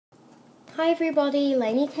Hi everybody,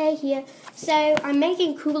 Lainey K here. So I'm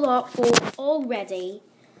making CoolArt4 already.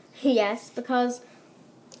 Yes, because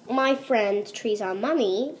my friend Teresa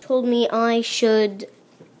Money told me I should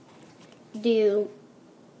do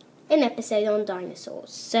an episode on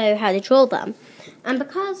dinosaurs. So how to draw them. And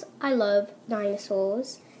because I love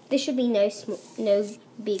dinosaurs, this should be no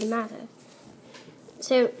big matter.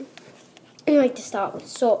 So I like to start with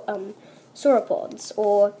sauropods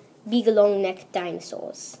or big long-necked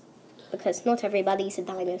dinosaurs, because not everybody's a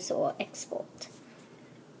dinosaur expert.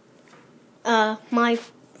 My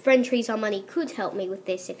friend Teresa Money could help me with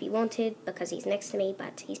this if he wanted, because he's next to me,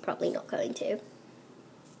 but he's probably not going to.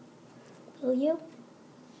 Will you?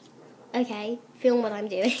 Okay, film what I'm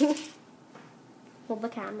doing. Hold the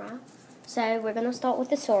camera. So we're going to start with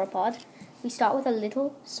the sauropod. We start with a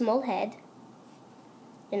little small head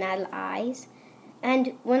and add eyes.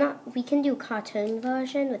 And we can do a cartoon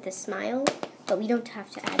version with a smile, but we don't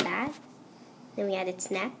have to add that. Then we add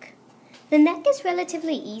its neck. The neck is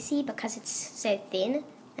relatively easy because it's so thin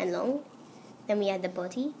and long. Then we add the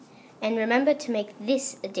body. And remember to make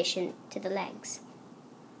this addition to the legs.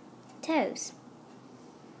 Toes.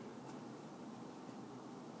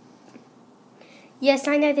 Yes,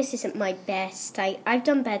 I know this isn't my best. I've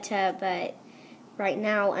done better, but right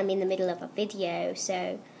now I'm in the middle of a video,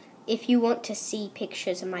 so if you want to see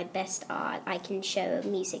pictures of my best art, I can show a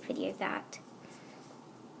music video of that.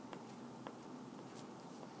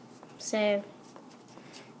 So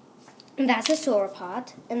that's a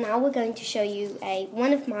sauropod, and now we're going to show you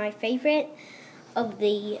one of my favorite of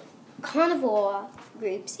the carnivore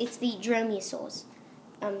groups. It's the dromaeosaurs.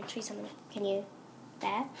 Teresa, can you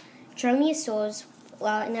there? Dromaeosaurs,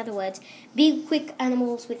 well, in other words, big, quick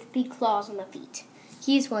animals with big claws on their feet.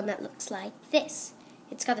 Here's one that looks like this.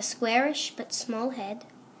 It's got a squarish but small head,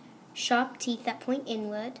 sharp teeth that point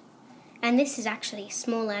inward, and this is actually a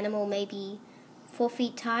small animal, maybe 4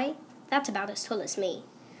 feet high. That's about as tall as me,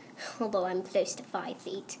 although I'm close to 5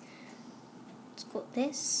 feet. It's got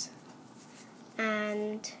this,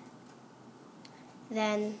 and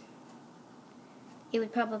then it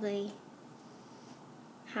would probably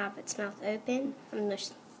have its mouth open. I'm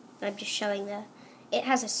just showing it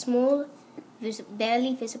has a small,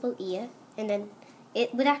 barely visible ear, and then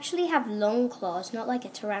it would actually have long claws, not like a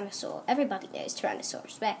tyrannosaur. Everybody knows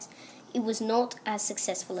Tyrannosaurus Rex. It was not as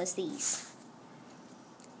successful as these.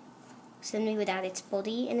 So then we would add its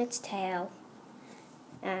body and its tail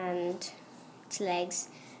and its legs.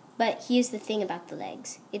 But here's the thing about the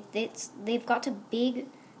legs. They've got a big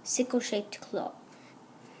sickle-shaped claw.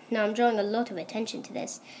 Now I'm drawing a lot of attention to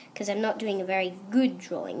this because I'm not doing a very good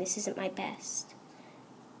drawing. This isn't my best.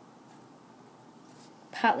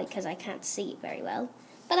 Partly because I can't see it very well.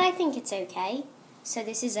 But I think it's okay. So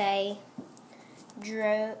this is a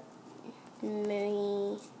dromaeosaur.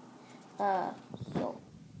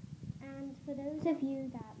 And for those of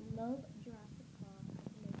you that love Jurassic Park, I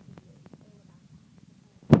can make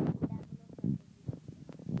videos all about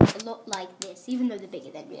it. A lot like this, even though they're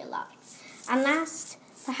bigger than real life. And last,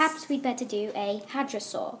 perhaps we'd better do a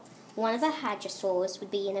hadrosaur. One of the hadrosaurs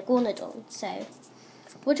would be an iguanodon. So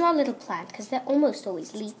we'll draw a little plant because they're almost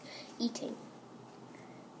always eating.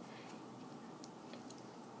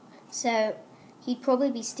 So he'd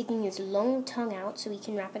probably be sticking his long tongue out so he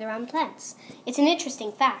can wrap it around plants. It's an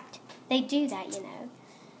interesting fact. They do that, you know.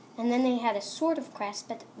 And then they had a sort of crest,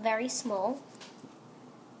 but very small.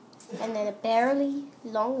 And then a barely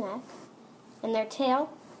long neck. And their tail.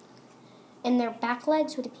 And their back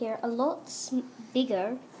legs would appear a lot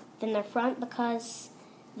bigger than their front because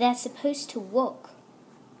they're supposed to walk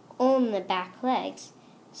on the back legs.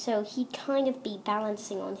 So he'd kind of be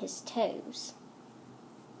balancing on his toes.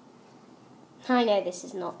 I know this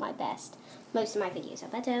is not my best. Most of my videos are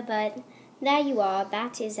better, but there you are.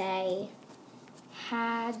 That is a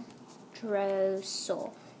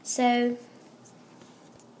hadrosaur. So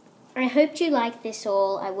I hope you like this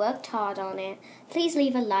all. I worked hard on it. Please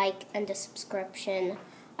leave a like and a subscription.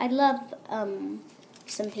 I'd love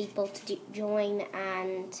some people to join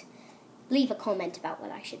and leave a comment about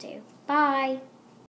what I should do. Bye!